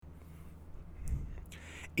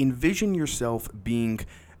Envision yourself being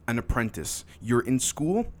an apprentice. You're in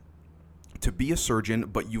school to be a surgeon,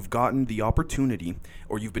 but you've gotten the opportunity,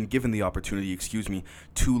 or you've been given the opportunity,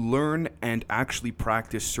 to learn and actually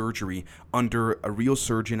practice surgery under a real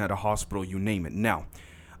surgeon at a hospital, you name it. Now,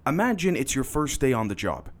 imagine it's your first day on the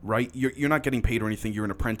job, right? You're not getting paid or anything. You're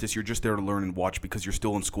an apprentice. You're just there to learn and watch because you're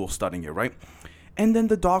still in school studying it, right? And then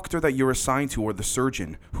the doctor that you're assigned to, or the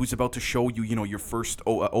surgeon who's about to show you, your first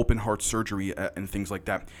open heart surgery and things like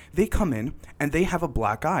that, they come in and they have a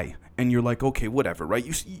black eye. And you're like, okay, whatever, right?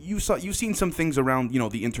 You've seen some things around,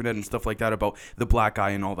 the internet and stuff like that about the black eye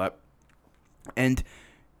and all that. And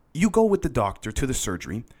you go with the doctor to the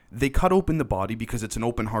surgery. They cut open the body because it's an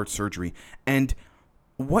open heart surgery. And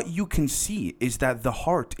what you can see is that the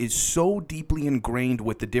heart is so deeply ingrained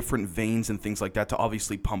with the different veins and things like that to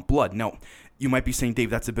obviously pump blood. Now, you might be saying,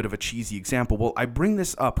 Dave, that's a bit of a cheesy example. Well, I bring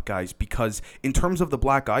this up, guys, because in terms of the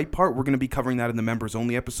black eye part, we're going to be covering that in the members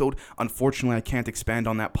only episode. Unfortunately, I can't expand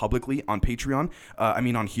on that publicly on Patreon.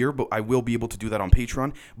 On here, but I will be able to do that on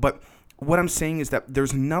Patreon. But what I'm saying is that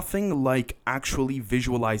there's nothing like actually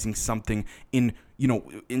visualizing something in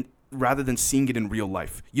rather than seeing it in real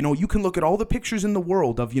life. You can look at all the pictures in the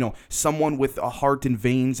world of, someone with a heart and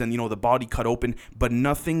veins and, the body cut open, but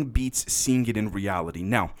nothing beats seeing it in reality.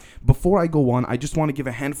 Now, before I go on, I just want to give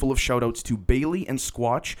a handful of shout outs to Bailey and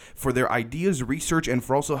Squatch for their ideas, research, and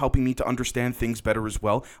for also helping me to understand things better as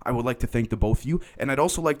well. I would like to thank the both of you. And I'd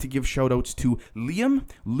also like to give shout outs to Liam,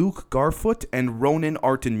 Luke Garfoot, and Ronan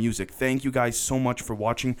Art and Music. Thank you guys so much for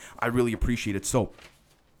watching. I really appreciate it. So,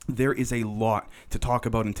 there is a lot to talk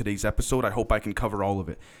about in today's episode. I hope I can cover all of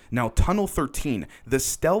it. Now, Tunnel 13, the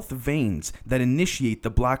stealth veins that initiate the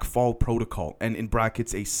Blackfall protocol, and in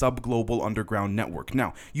brackets, a subglobal underground network.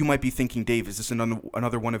 Now, you might be thinking, Dave, is this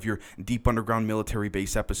another one of your deep underground military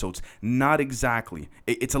base episodes? Not exactly.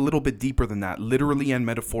 It's a little bit deeper than that, literally and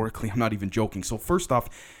metaphorically. I'm not even joking. So first off,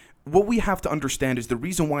 what we have to understand is the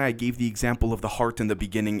reason why I gave the example of the heart in the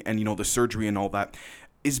beginning and, the surgery and all that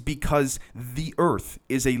is because the Earth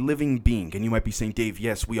is a living being. And you might be saying, Dave,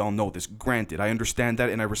 yes, we all know this. Granted, I understand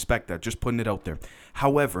that and I respect that. Just putting it out there.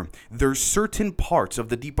 However, there's certain parts of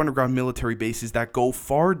the deep underground military bases that go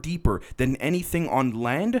far deeper than anything on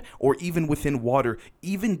land or even within water.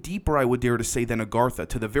 Even deeper, I would dare to say, than Agartha,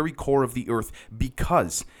 to the very core of the Earth,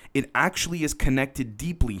 because it actually is connected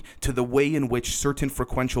deeply to the way in which certain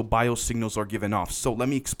frequential biosignals are given off. So let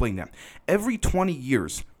me explain that. Every 20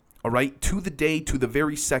 years, all right, to the day, to the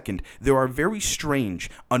very second, there are very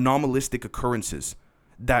strange anomalistic occurrences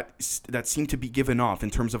that seem to be given off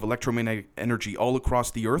in terms of electromagnetic energy all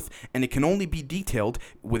across the Earth, and it can only be detailed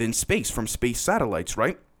within space from space satellites,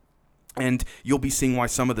 right? And you'll be seeing why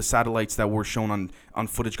some of the satellites that were shown on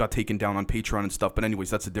footage got taken down on Patreon and stuff. But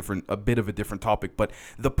anyways, that's a bit of a different topic. But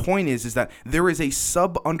the point is that there is a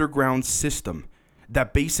sub-underground system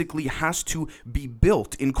that basically has to be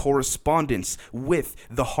built in correspondence with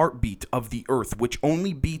the heartbeat of the Earth, which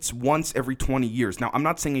only beats once every 20 years. Now, I'm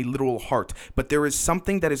not saying a literal heart, but there is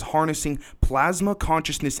something that is harnessing plasma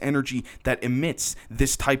consciousness energy that emits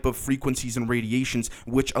this type of frequencies and radiations,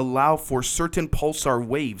 which allow for certain pulsar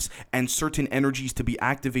waves and certain energies to be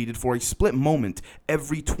activated for a split moment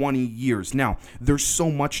every 20 years. Now, there's so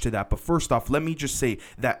much to that, but first off, let me just say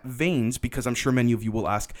that V.E.I.Ns, because I'm sure many of you will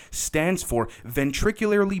ask, stands for ventricularly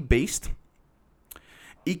based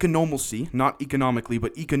economalcy, not economically,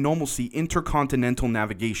 but economalcy intercontinental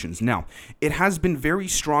navigations. Now, it has been very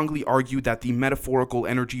strongly argued that the metaphorical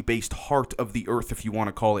energy-based heart of the Earth, if you want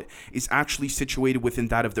to call it, is actually situated within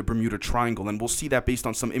that of the Bermuda Triangle, and we'll see that based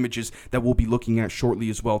on some images that we'll be looking at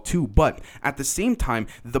shortly as well, too. But at the same time,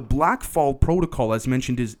 the Blackfall protocol, as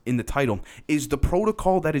mentioned is in the title, is the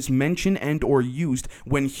protocol that is mentioned and or used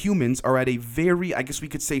when humans are at a very, I guess we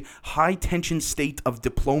could say, high-tension state of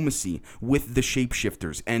diplomacy with the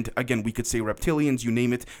shapeshifters. And again, we could say reptilians, you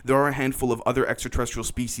name it. There are a handful of other extraterrestrial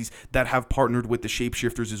species that have partnered with the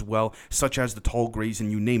shapeshifters as well, such as the tall grays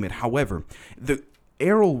and you name it. However, the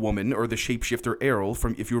Errol woman, or the shapeshifter Errol,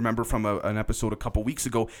 from, if you remember from an episode a couple weeks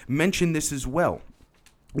ago, mentioned this as well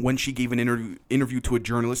when she gave an interview to a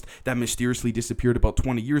journalist that mysteriously disappeared about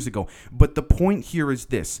 20 years ago. But the point here is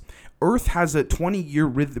this. Earth has a 20-year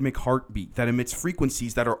rhythmic heartbeat that emits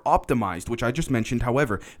frequencies that are optimized, which I just mentioned.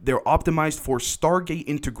 However, they're optimized for Stargate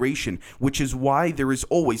integration, which is why there is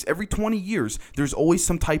always, every 20 years, there's always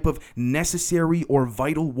some type of necessary or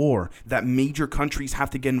vital war that major countries have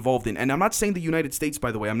to get involved in. And I'm not saying the United States,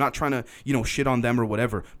 by the way. I'm not trying to, shit on them or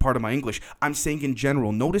whatever, part of my English. I'm saying in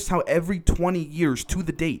general. Notice how every 20 years to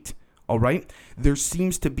the date, all right, there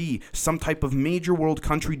seems to be some type of major world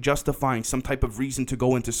country justifying some type of reason to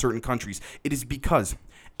go into certain countries. It is because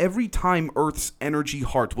every time Earth's energy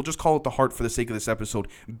heart, we'll just call it the heart for the sake of this episode,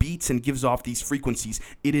 beats and gives off these frequencies,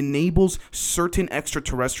 it enables certain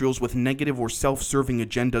extraterrestrials with negative or self-serving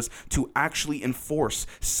agendas to actually enforce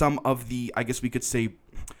some of the, I guess we could say,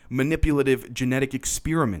 manipulative genetic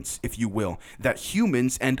experiments, if you will, that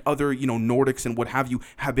humans and other, Nordics and what have you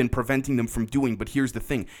have been preventing them from doing. But here's the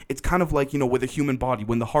thing. It's kind of like, with a human body,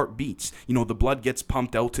 when the heart beats, the blood gets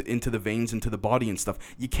pumped out into the veins, into the body and stuff.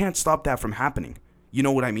 You can't stop that from happening. You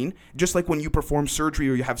know what I mean? Just like when you perform surgery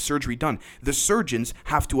or you have surgery done, the surgeons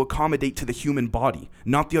have to accommodate to the human body,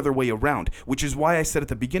 not the other way around, which is why I said at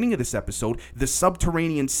the beginning of this episode, the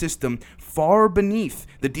subterranean system far beneath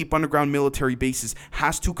the deep underground military bases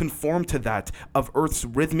has to conform to that of Earth's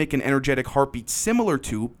rhythmic and energetic heartbeat, similar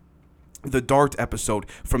to the DART episode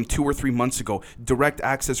from 2 or 3 months ago, direct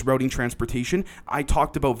access routing transportation. I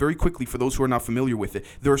talked about very quickly, for those who are not familiar with it,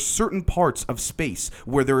 there are certain parts of space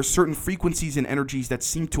where there are certain frequencies and energies that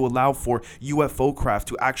seem to allow for UFO craft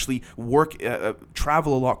to actually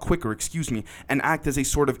travel a lot quicker, and act as a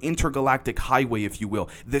sort of intergalactic highway, if you will.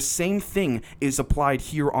 The same thing is applied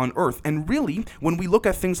here on Earth. And really, when we look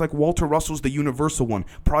at things like Walter Russell's The Universal One,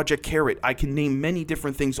 Project Carrot, I can name many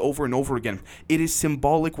different things over and over again. It is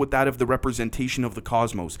symbolic with that of the representation of the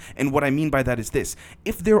cosmos. And what I mean by that is this.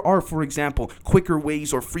 If there are, for example, quicker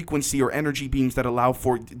ways or frequency or energy beams that allow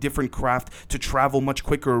for different craft to travel much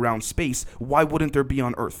quicker around space, why wouldn't there be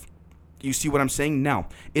on Earth? You see what I'm saying? Now,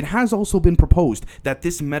 it has also been proposed that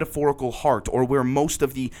this metaphorical heart, or where most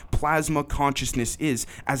of the plasma consciousness is,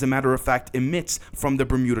 as a matter of fact, emits from the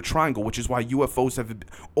Bermuda Triangle, which is why UFOs have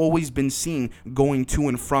always been seen going to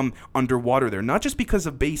and from underwater there. Not just because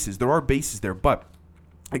of bases. There are bases there, but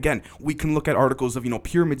again, we can look at articles of,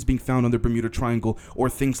 pyramids being found on the Bermuda Triangle or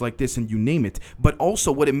things like this, and you name it. But also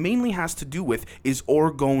what it mainly has to do with is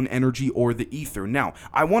orgone energy, or the ether. Now,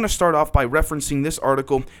 I want to start off by referencing this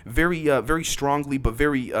article very strongly, but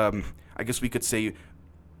very, I guess we could say,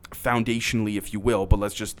 foundationally, if you will, but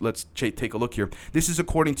let's take a look here. This is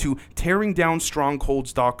according to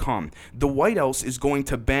tearingdownstrongholds.com. The White House is going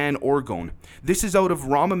to ban orgone. This is out of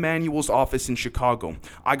Rahm Emanuel's office in Chicago.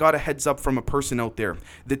 I got a heads up from a person out there.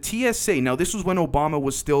 The TSA, now this was when Obama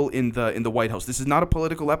was still in the White House. This is not a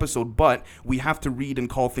political episode, but we have to read and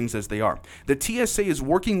call things as they are. The TSA is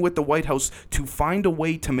working with the White House to find a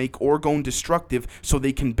way to make orgone destructive so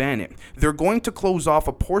they can ban it. They're going to close off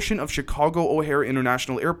a portion of Chicago O'Hare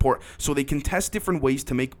International Airport so they can test different ways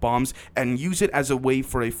to make bombs and use it as a way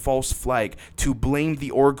for a false flag to blame the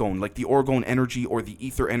orgone, like the orgone energy or the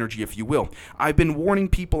ether energy, if you will. I've been warning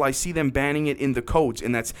people. I see them banning it in the codes,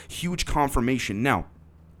 and that's huge confirmation. Now,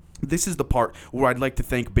 this is the part where I'd like to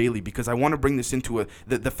thank Bailey, because I want to bring this into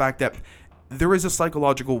the fact that there is a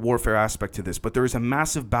psychological warfare aspect to this, but there is a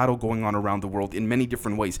massive battle going on around the world in many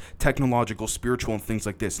different ways, technological, spiritual, and things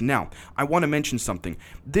like this. Now, I want to mention something.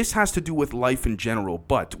 This has to do with life in general,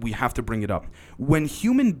 but we have to bring it up. When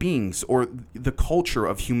human beings, or the culture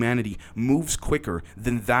of humanity, moves quicker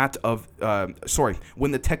than that of,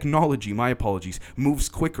 when the technology, my apologies, moves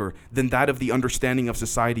quicker than that of the understanding of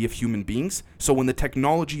society of human beings, so when the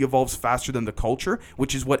technology evolves faster than the culture,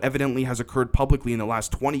 which is what evidently has occurred publicly in the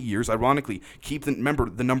last 20 years, ironically, remember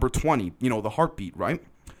the number 20, the heartbeat, right?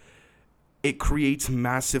 It creates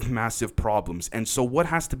massive problems. And so what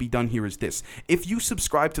has to be done here is this. If you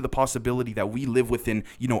subscribe to the possibility that we live within,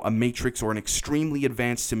 a matrix or an extremely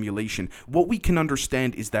advanced simulation, what we can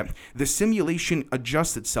understand is that the simulation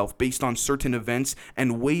adjusts itself based on certain events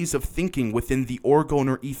and ways of thinking within the orgone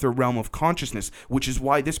or ether realm of consciousness, which is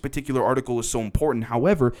why this particular article is so important.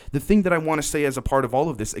 However, the thing that I want to say as a part of all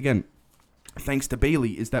of this, again, thanks to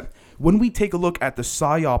Bailey, is that when we take a look at the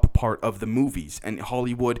psyop part of the movies and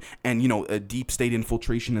Hollywood and, a deep state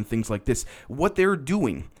infiltration and things like this, what they're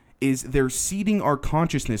doing is they're seeding our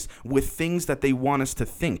consciousness with things that they want us to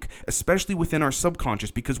think, especially within our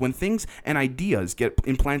subconscious, because when things and ideas get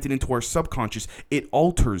implanted into our subconscious, it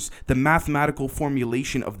alters the mathematical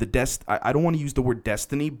formulation of the I don't want to use the word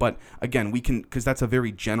destiny, but again, we can, because that's a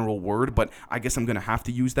very general word, but I guess I'm going to have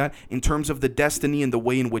to use that in terms of the destiny and the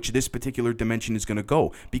way in which this particular dimension is going to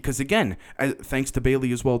go. Because again, thanks to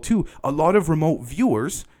Bailey as well too, a lot of remote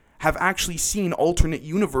viewers have actually seen alternate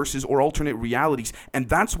universes or alternate realities, and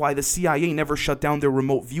that's why the CIA never shut down their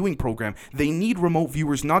remote viewing program. They need remote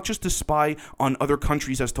viewers not just to spy on other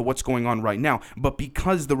countries as to what's going on right now, but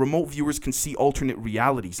because the remote viewers can see alternate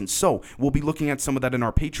realities. And so we'll be looking at some of that in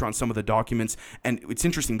our Patreon, some of the documents, and it's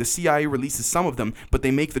interesting. The CIA releases some of them, but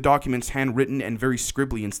they make the documents handwritten and very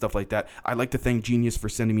scribbly and stuff like that. I'd like to thank Genius for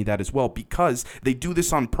sending me that as well, because they do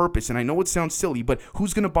this on purpose. And I know it sounds silly, but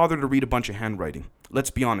who's going to bother to read a bunch of handwriting?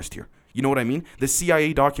 Let's be honest here. You know what I mean? The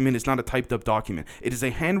CIA document is not a typed up document. It is a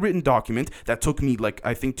handwritten document that took me like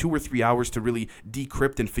I think 2 or 3 hours to really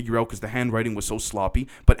decrypt and figure out because the handwriting was so sloppy.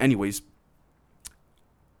 But anyways,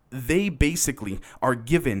 they basically are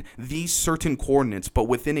given these certain coordinates but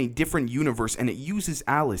within a different universe, and it uses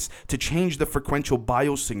Alice to change the frequential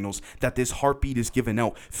biosignals that this heartbeat is given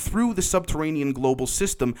out through the subterranean global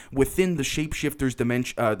system within the shapeshifters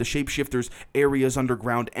dimension, the shapeshifters areas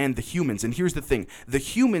underground, and the humans. And here's the thing, the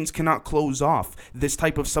humans cannot close off this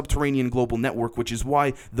type of subterranean global network, which is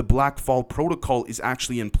why the Blackfall protocol is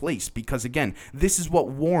actually in place, because again, this is what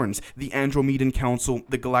warns the Andromedan Council,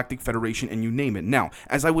 the Galactic Federation, and you name it. Now,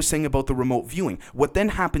 as I was saying about the remote viewing, what then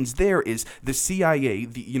happens there is the CIA,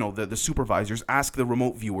 the supervisors ask the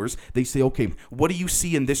remote viewers, they say, okay, what do you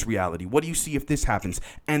see in this reality? What do you see if this happens?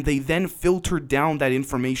 And they then filter down that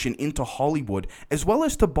information into Hollywood, as well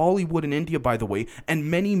as to Bollywood in India, by the way, and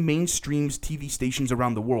many mainstream TV stations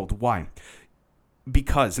around the world. Why?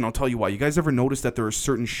 Because, and I'll tell you why. You guys ever notice that there are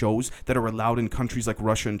certain shows that are allowed in countries like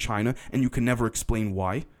Russia and China, and you can never explain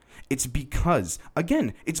why? It's because,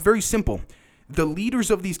 again, it's very simple. The leaders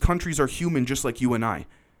of these countries are human just like you and I.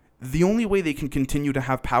 The only way they can continue to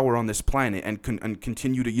have power on this planet and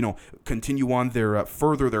continue to, continue on their,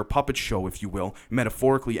 further their puppet show, if you will,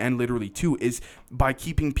 metaphorically and literally too, is by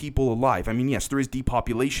keeping people alive. I mean, yes, there is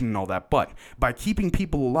depopulation and all that, but by keeping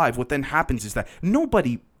people alive, what then happens is that no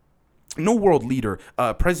world leader,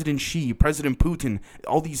 President Xi, President Putin,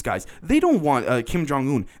 all these guys, they don't want Kim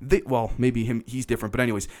Jong-un. Well, maybe he's different, but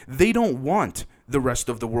anyways, they don't want the rest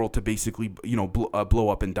of the world to basically, blow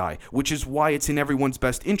up and die, which is why it's in everyone's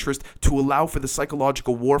best interest to allow for the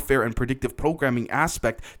psychological warfare and predictive programming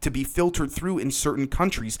aspect to be filtered through in certain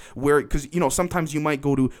countries where, because, sometimes you might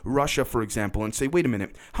go to Russia, for example, and say, wait a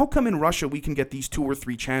minute, how come in Russia we can get these 2 or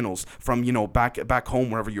 3 channels from, back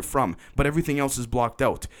home, wherever you're from, but everything else is blocked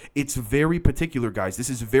out? It's very particular, guys. This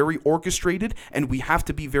is very orchestrated, and we have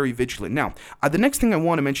to be very vigilant. Now, the next thing I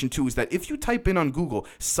want to mention, too, is that if you type in on Google,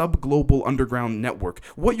 sub-global underground network,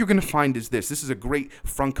 what you're going to find is this. This is a great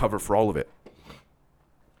front cover for all of it.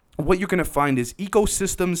 What you're going to find is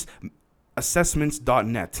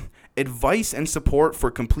ecosystemsassessments.net. Advice and support for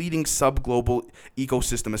completing sub-global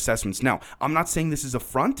ecosystem assessments. Now, I'm not saying this is a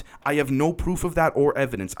front. I have no proof of that or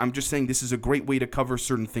evidence. I'm just saying this is a great way to cover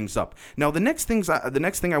certain things up. Now, the next thing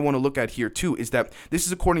I want to look at here too is that this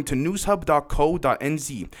is according to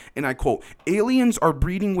newshub.co.nz, and I quote, "Aliens are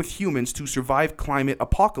breeding with humans to survive climate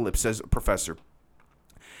apocalypse," says a professor.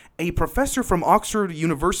 A professor from Oxford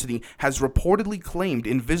University has reportedly claimed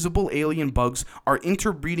invisible alien bugs are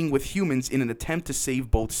interbreeding with humans in an attempt to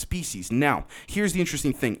save both species. Now, here's the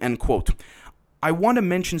interesting thing, end quote. I want to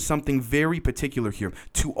mention something very particular here.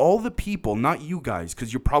 To all the people, not you guys,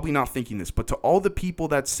 because you're probably not thinking this, but to all the people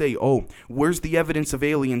that say, oh, where's the evidence of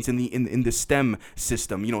aliens in the STEM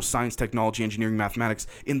system, science, technology, engineering, mathematics,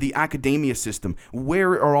 in the academia system?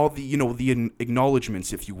 Where are all the, the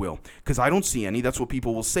acknowledgments, if you will? Because I don't see any. That's what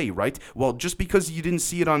people will say, right? Well, just because you didn't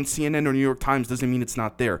see it on CNN or New York Times doesn't mean it's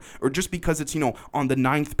not there. Or just because it's, on the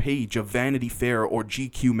 9th page of Vanity Fair or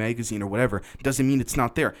GQ magazine or whatever, doesn't mean it's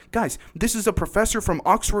not there. Guys, this is a professor from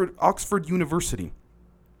Oxford University.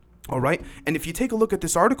 All right? And if you take a look at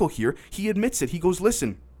this article here, he admits it. He goes,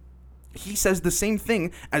 listen, he says the same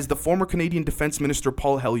thing as the former Canadian Defense Minister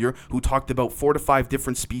Paul Hellyer, who talked about 4 to 5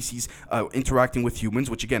 different species interacting with humans,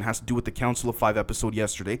 which again has to do with the Council of 5 episode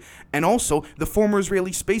yesterday, and also the former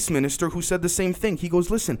Israeli Space Minister, who said the same thing. He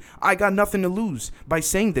goes, listen, I got nothing to lose by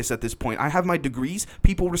saying this at this point. I have my degrees.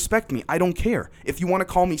 People respect me. I don't care. If you want to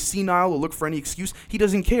call me senile or look for any excuse, he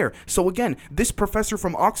doesn't care. So again, this professor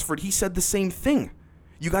from Oxford, he said the same thing.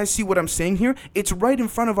 You guys see what I'm saying here? It's right in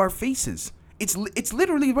front of our faces. It's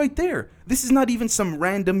literally right there. This is not even some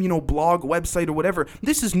random, blog, website, or whatever.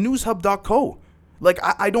 This is newshub.co. Like,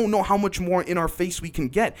 I don't know how much more in our face we can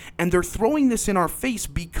get. And they're throwing this in our face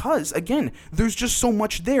because, again, there's just so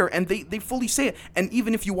much there. And they fully say it. And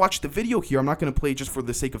even if you watch the video here, I'm not going to play just for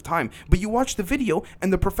the sake of time, but you watch the video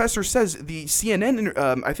and the professor says, the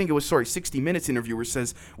CNN, I think it was, 60 Minutes interviewer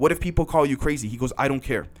says, what if people call you crazy? He goes, I don't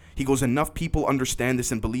care. He goes, enough people understand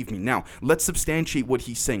this and believe me. Now, let's substantiate what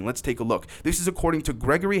he's saying. Let's take a look. This is according to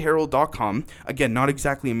GregoryHerald.com. Again, not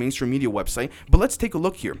exactly a mainstream media website, but let's take a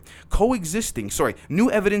look here.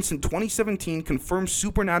 New evidence in 2017 confirms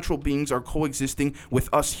supernatural beings are coexisting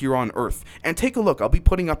with us here on Earth. And take a look. I'll be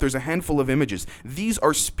putting up, there's a handful of images. These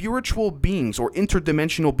are spiritual beings, or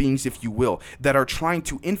interdimensional beings, if you will, that are trying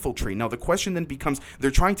to infiltrate. Now, the question then becomes,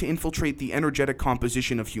 they're trying to infiltrate the energetic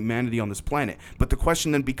composition of humanity on this planet. But the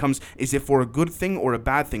question then becomes, is it for a good thing or a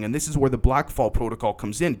bad thing? And this is where the Blackfall protocol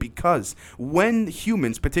comes in, because when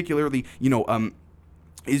humans, particularly,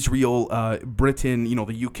 Israel, Britain,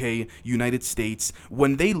 the UK, United States,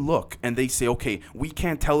 when they look and they say, okay, we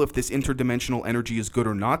can't tell if this interdimensional energy is good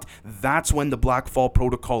or not, that's when the Blackfall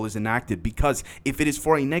protocol is enacted. Because if it is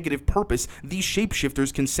for a negative purpose, these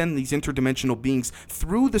shapeshifters can send these interdimensional beings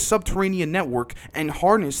through the subterranean network and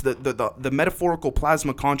harness the metaphorical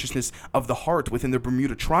plasma consciousness of the heart within the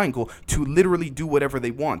Bermuda Triangle to literally do whatever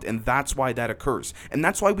they want. And that's why that occurs. And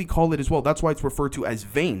that's why we call it as well. That's why it's referred to as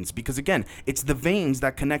veins. Because again, it's the veins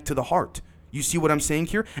that connect to the heart. You see what I'm saying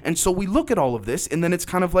here? And so we look at all of this, and then it's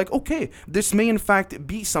kind of like, okay, this may in fact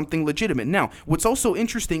be something legitimate. Now, what's also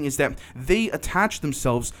interesting is that they attach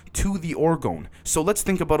themselves to the orgone. So let's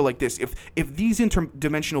think about it like this. If these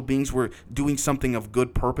interdimensional beings were doing something of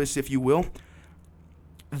good purpose, if you will,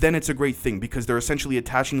 then it's a great thing, because they're essentially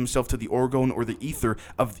attaching themselves to the orgone or the ether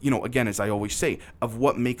of, again, as I always say, of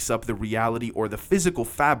what makes up the reality or the physical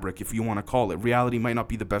fabric, if you want to call it. Reality might not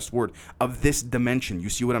be the best word, of this dimension. You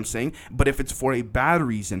see what I'm saying? But if it's for a bad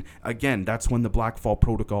reason, again, that's when the Blackfall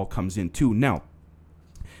protocol comes in too. Now,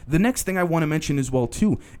 the next thing I want to mention as well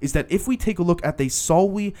too is that if we take a look at the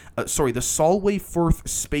Solway Firth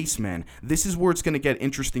spaceman, this is where it's going to get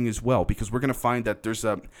interesting as well, because we're going to find that there's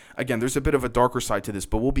a bit of a darker side to this,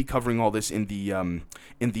 but we'll be covering all this in the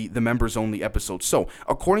members only episode. So,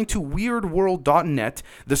 according to weirdworld.net,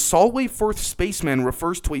 the Solway Firth spaceman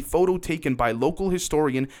refers to a photo taken by local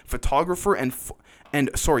historian, photographer, and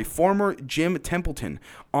former Jim Templeton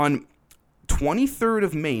on 23rd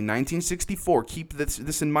of May, 1964. Keep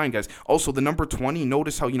this in mind, guys. Also, the number 20,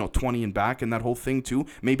 notice how, 20 and back and that whole thing too.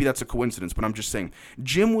 Maybe that's a coincidence, but I'm just saying.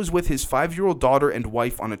 Jim was with his 5-year-old daughter and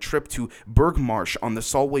wife on a trip to Bergmarsh on the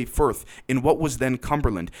Solway Firth in what was then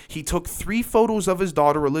Cumberland. He took 3 photos of his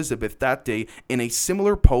daughter Elizabeth that day in a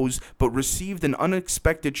similar pose, but received an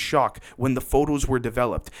unexpected shock when the photos were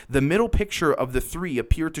developed. The middle picture of the 3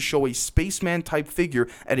 appeared to show a spaceman-type figure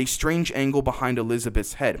at a strange angle behind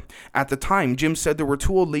Elizabeth's head. At the time, Jim said there were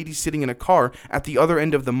 2 old ladies sitting in a car at the other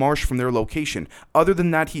end of the marsh from their location. Other than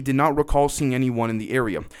that, he did not recall seeing anyone in the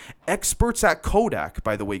area. Experts at Kodak,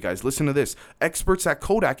 by the way, guys, listen to this. Experts at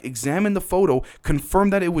Kodak examined the photo,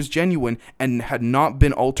 confirmed that it was genuine, and had not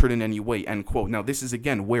been altered in any way, end quote. Now, this is,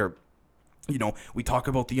 again, where we talk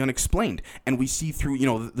about the unexplained, and we see through,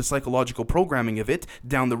 the psychological programming of it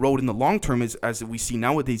down the road in the long term, as we see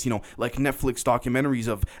nowadays, like Netflix documentaries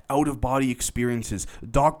of out-of-body experiences.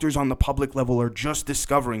 Doctors on the public level are just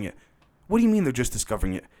discovering it. What do you mean they're just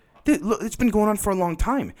discovering it? Look, it's been going on for a long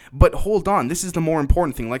time. But hold on, this is the more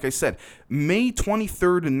important thing. Like I said, May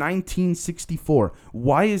 23rd, 1964.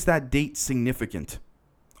 Why is that date significant?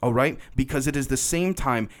 All right, because it is the same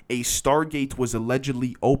time a Stargate was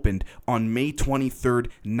allegedly opened on May 23rd,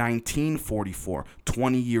 1944,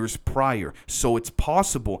 20 years prior. So it's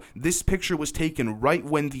possible this picture was taken right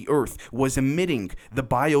when the Earth was emitting the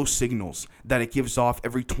biosignals that it gives off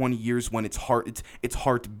every 20 years when its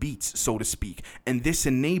heart beats, so to speak. And this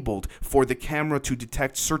enabled for the camera to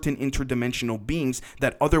detect certain interdimensional beings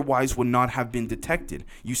that otherwise would not have been detected.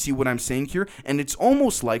 You see what I'm saying here? And it's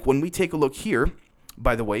almost like when we take a look here.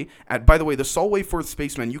 By the way, the Solway Firth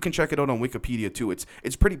spaceman, you can check it out on Wikipedia too.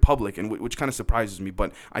 It's pretty public, and which kind of surprises me,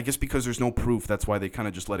 but I guess because there's no proof, that's why they kind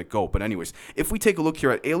of just let it go. But anyways, if we take a look here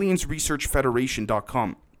at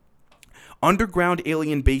aliensresearchfederation.com, underground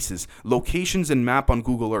alien bases, locations and map on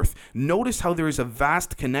Google Earth. Notice how there is a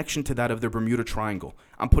vast connection to that of the Bermuda Triangle.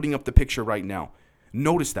 I'm putting up the picture right now.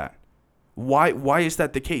 Notice that. Why is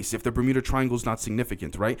that the case if the Bermuda Triangle is not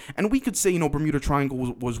significant, right? And we could say, Bermuda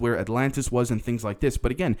Triangle was where Atlantis was and things like this.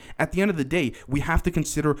 But again, at the end of the day, we have to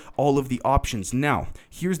consider all of the options. Now,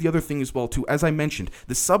 here's the other thing as well, too. As I mentioned,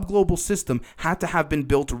 the subglobal system had to have been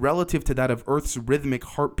built relative to that of Earth's rhythmic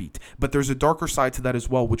heartbeat. But there's a darker side to that as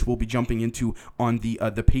well, which we'll be jumping into on the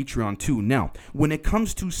Patreon, too. Now, when it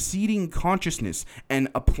comes to seeding consciousness and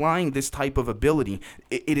applying this type of ability,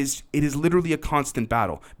 it is literally a constant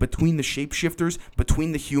battle between the shapeshifters,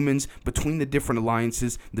 between the humans, between the different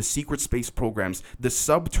alliances, the secret space programs, the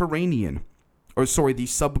subglobal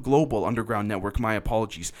underground network, my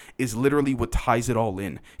apologies, is literally what ties it all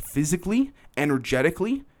in. Physically,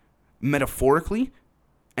 energetically, metaphorically,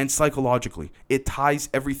 and psychologically. It ties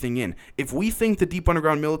everything in. If we think the deep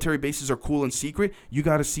underground military bases are cool and secret, you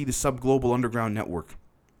got to see the subglobal underground network.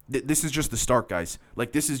 This is just the start, guys.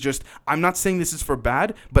 I'm not saying this is for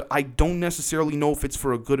bad, but I don't necessarily know if it's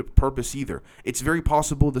for a good purpose either. It's very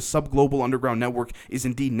possible the subglobal underground network is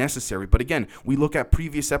indeed necessary. But again, we look at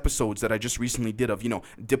previous episodes that I just recently did of,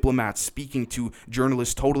 diplomats speaking to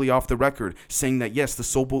journalists totally off the record, saying that yes, the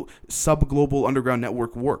subglobal underground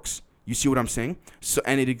network works. You see what I'm saying?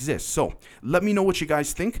 And it exists. So let me know what you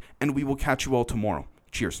guys think, and we will catch you all tomorrow.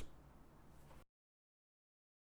 Cheers.